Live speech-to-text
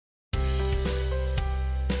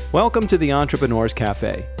Welcome to the Entrepreneur's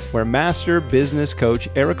Cafe, where master business coach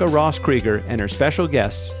Erica Ross Krieger and her special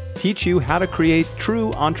guests teach you how to create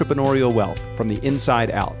true entrepreneurial wealth from the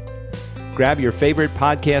inside out. Grab your favorite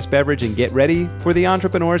podcast beverage and get ready for the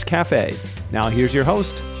Entrepreneur's Cafe. Now here's your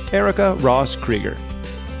host, Erica Ross Krieger.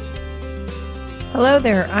 Hello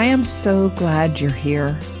there. I am so glad you're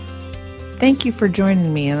here. Thank you for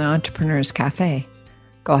joining me in the Entrepreneur's Cafe.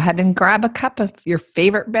 Go ahead and grab a cup of your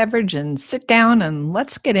favorite beverage and sit down and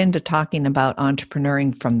let's get into talking about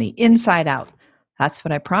entrepreneuring from the inside out. That's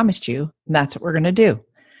what I promised you. And that's what we're going to do.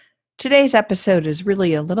 Today's episode is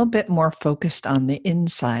really a little bit more focused on the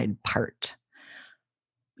inside part.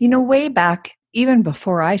 You know, way back, even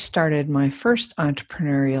before I started my first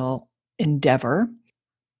entrepreneurial endeavor,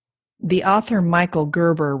 the author Michael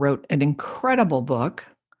Gerber wrote an incredible book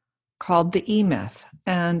called The E-Myth.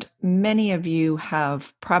 And many of you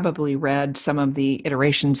have probably read some of the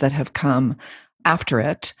iterations that have come after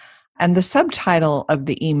it. And the subtitle of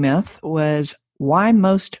The E-Myth was Why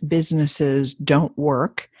Most Businesses Don't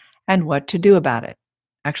Work and What to Do About It.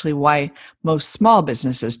 Actually, why most small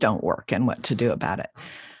businesses don't work and what to do about it.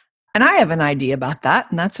 And I have an idea about that,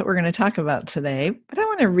 and that's what we're going to talk about today. But I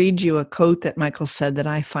want to read you a quote that Michael said that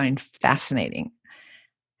I find fascinating.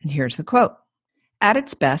 And here's the quote. At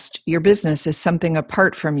its best, your business is something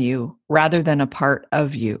apart from you rather than a part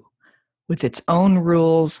of you, with its own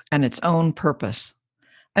rules and its own purpose.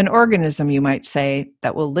 An organism, you might say,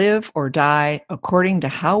 that will live or die according to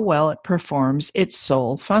how well it performs its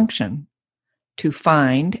sole function, to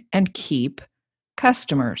find and keep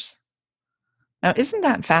customers. Now, isn't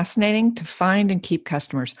that fascinating, to find and keep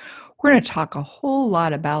customers? We're going to talk a whole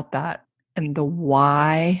lot about that and the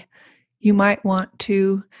why you might want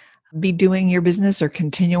to be doing your business or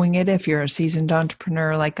continuing it if you're a seasoned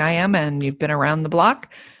entrepreneur like I am and you've been around the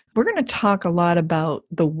block. We're going to talk a lot about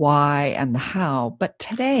the why and the how, but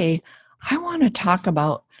today I want to talk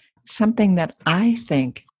about something that I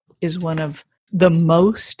think is one of the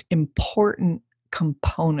most important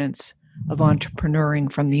components of entrepreneuring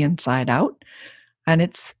from the inside out, and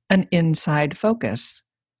it's an inside focus.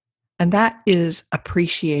 And that is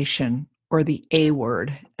appreciation, or the A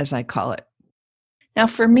word, as I call it. Now,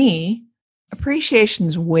 for me, appreciation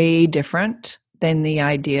is way different than the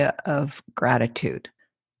idea of gratitude.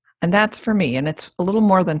 And that's for me, and it's a little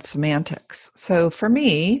more than semantics. So for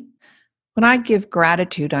me, when I give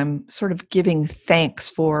gratitude, I'm sort of giving thanks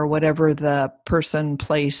for whatever the person,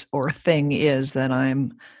 place, or thing is that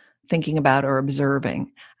I'm thinking about or observing.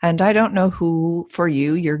 And I don't know who, for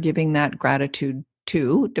you, you're giving that gratitude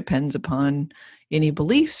to. It depends upon any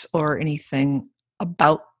beliefs or anything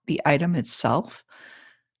about the item itself.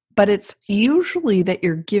 But it's usually that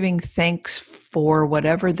you're giving thanks for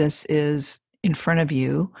whatever this is in front of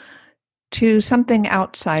you to something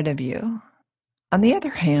outside of you. On the other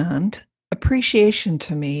hand, appreciation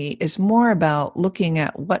to me is more about looking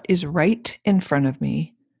at what is right in front of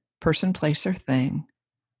me, person, place, or thing,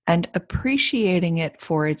 and appreciating it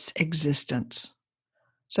for its existence.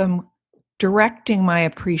 So I'm directing my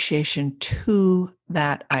appreciation to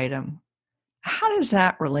that item. How does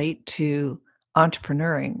that relate to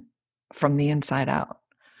entrepreneuring from the inside out?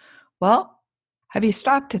 Well, have you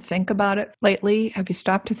stopped to think about it lately? Have you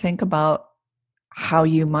stopped to think about how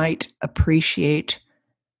you might appreciate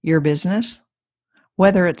your business?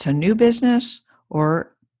 Whether it's a new business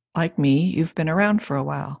or, like me, you've been around for a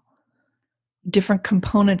while. Different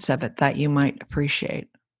components of it that you might appreciate.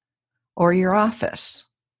 Or your office.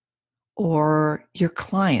 Or your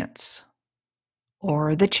clients.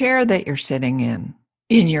 Or the chair that you're sitting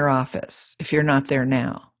in your office, if you're not there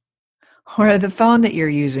now, or the phone that you're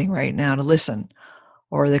using right now to listen,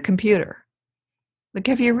 or the computer. Like,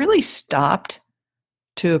 have you really stopped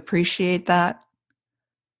to appreciate that?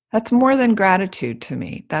 That's more than gratitude to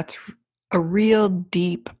me. That's a real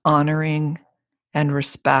deep honoring and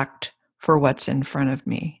respect for what's in front of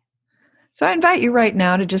me. So I invite you right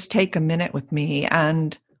now to just take a minute with me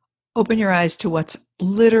and open your eyes to what's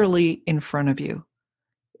literally in front of you.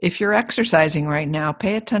 If you're exercising right now,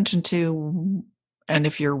 pay attention to, and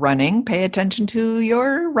if you're running, pay attention to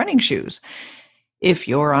your running shoes. If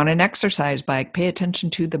you're on an exercise bike, pay attention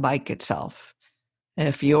to the bike itself.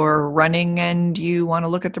 If you're running and you want to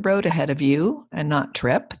look at the road ahead of you and not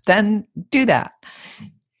trip, then do that.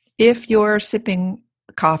 If you're sipping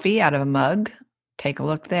coffee out of a mug, take a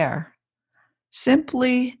look there.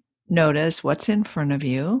 Simply notice what's in front of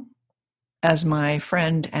you. As my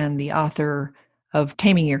friend and the author of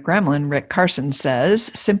Taming Your Gremlin, Rick Carson,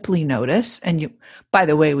 says, simply notice. And you, by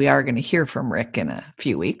the way, we are going to hear from Rick in a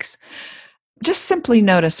few weeks. Just simply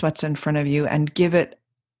notice what's in front of you and give it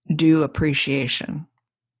due appreciation.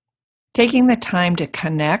 Taking the time to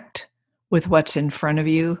connect with what's in front of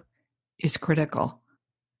you is critical.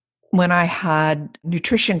 When I had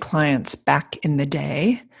nutrition clients back in the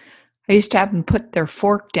day, I used to have them put their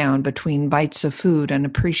fork down between bites of food and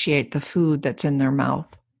appreciate the food that's in their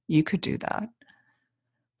mouth. You could do that.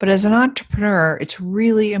 But as an entrepreneur, it's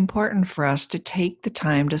really important for us to take the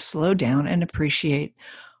time to slow down and appreciate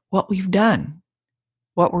what we've done,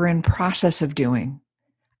 what we're in process of doing,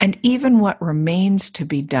 and even what remains to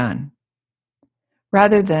be done,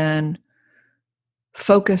 rather than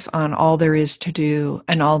focus on all there is to do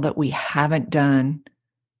and all that we haven't done,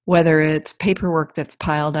 whether it's paperwork that's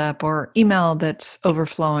piled up or email that's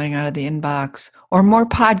overflowing out of the inbox or more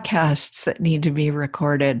podcasts that need to be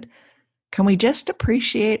recorded. Can we just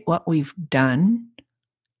appreciate what we've done?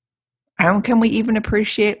 And can we even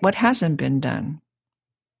appreciate what hasn't been done?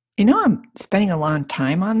 I'm spending a long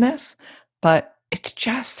time on this, but it's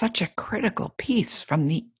just such a critical piece from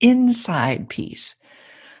the inside piece.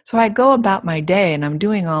 So I go about my day and I'm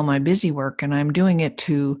doing all my busy work and I'm doing it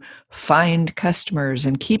to find customers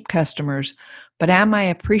and keep customers. But am I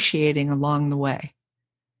appreciating along the way?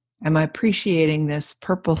 Am I appreciating this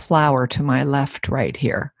purple flower to my left right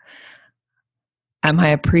here? Am I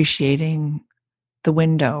appreciating the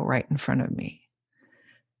window right in front of me?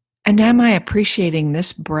 And am I appreciating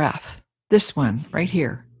this breath, this one right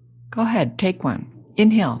here? Go ahead, take one.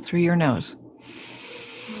 Inhale through your nose.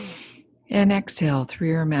 And exhale through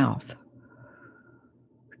your mouth.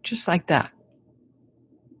 Just like that.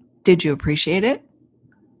 Did you appreciate it?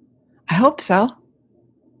 I hope so.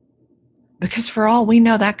 Because for all we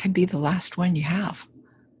know, that could be the last one you have.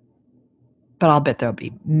 But I'll bet there'll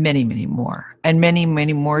be many, many more. And many,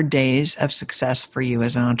 many more days of success for you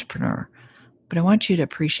as an entrepreneur. But I want you to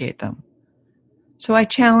appreciate them. So I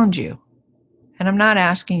challenge you. And I'm not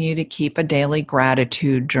asking you to keep a daily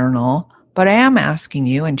gratitude journal, but I am asking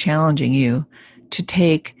you and challenging you to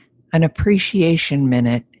take an appreciation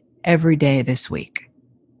minute every day this week.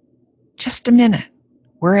 Just a minute,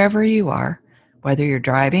 wherever you are, whether you're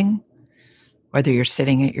driving, whether you're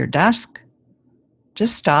sitting at your desk,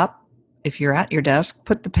 just stop. If you're at your desk,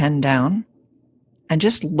 put the pen down and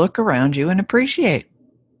just look around you and appreciate.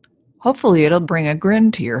 Hopefully it'll bring a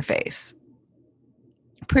grin to your face.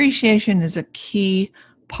 Appreciation is a key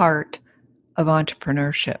part of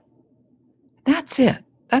entrepreneurship. That's it.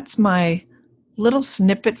 That's my little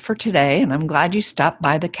snippet for today, and I'm glad you stopped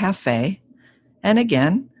by the cafe. And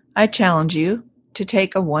again, I challenge you to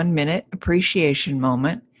take a 1-minute appreciation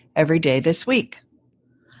moment every day this week.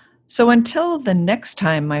 So until the next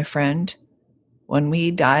time, my friend, when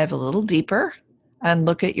we dive a little deeper and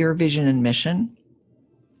look at your vision and mission,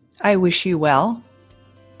 I wish you well,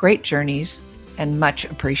 great journeys, and much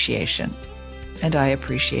appreciation. And I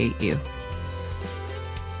appreciate you.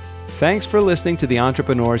 Thanks for listening to the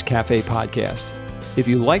Entrepreneurs Cafe podcast. If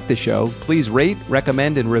you like the show, please rate,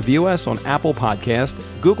 recommend, and review us on Apple Podcast,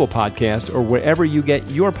 Google Podcast, or wherever you get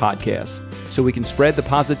your podcasts, so we can spread the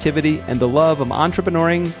positivity and the love of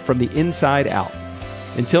entrepreneuring from the inside out.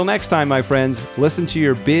 Until next time, my friends, listen to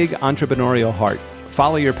your big entrepreneurial heart.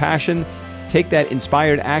 Follow your passion, take that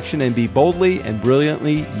inspired action, and be boldly and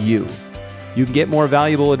brilliantly you. You can get more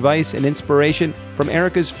valuable advice and inspiration from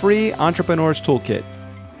Erica's free Entrepreneur's Toolkit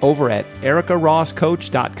over at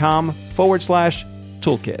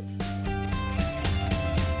ericarosscoach.com/toolkit.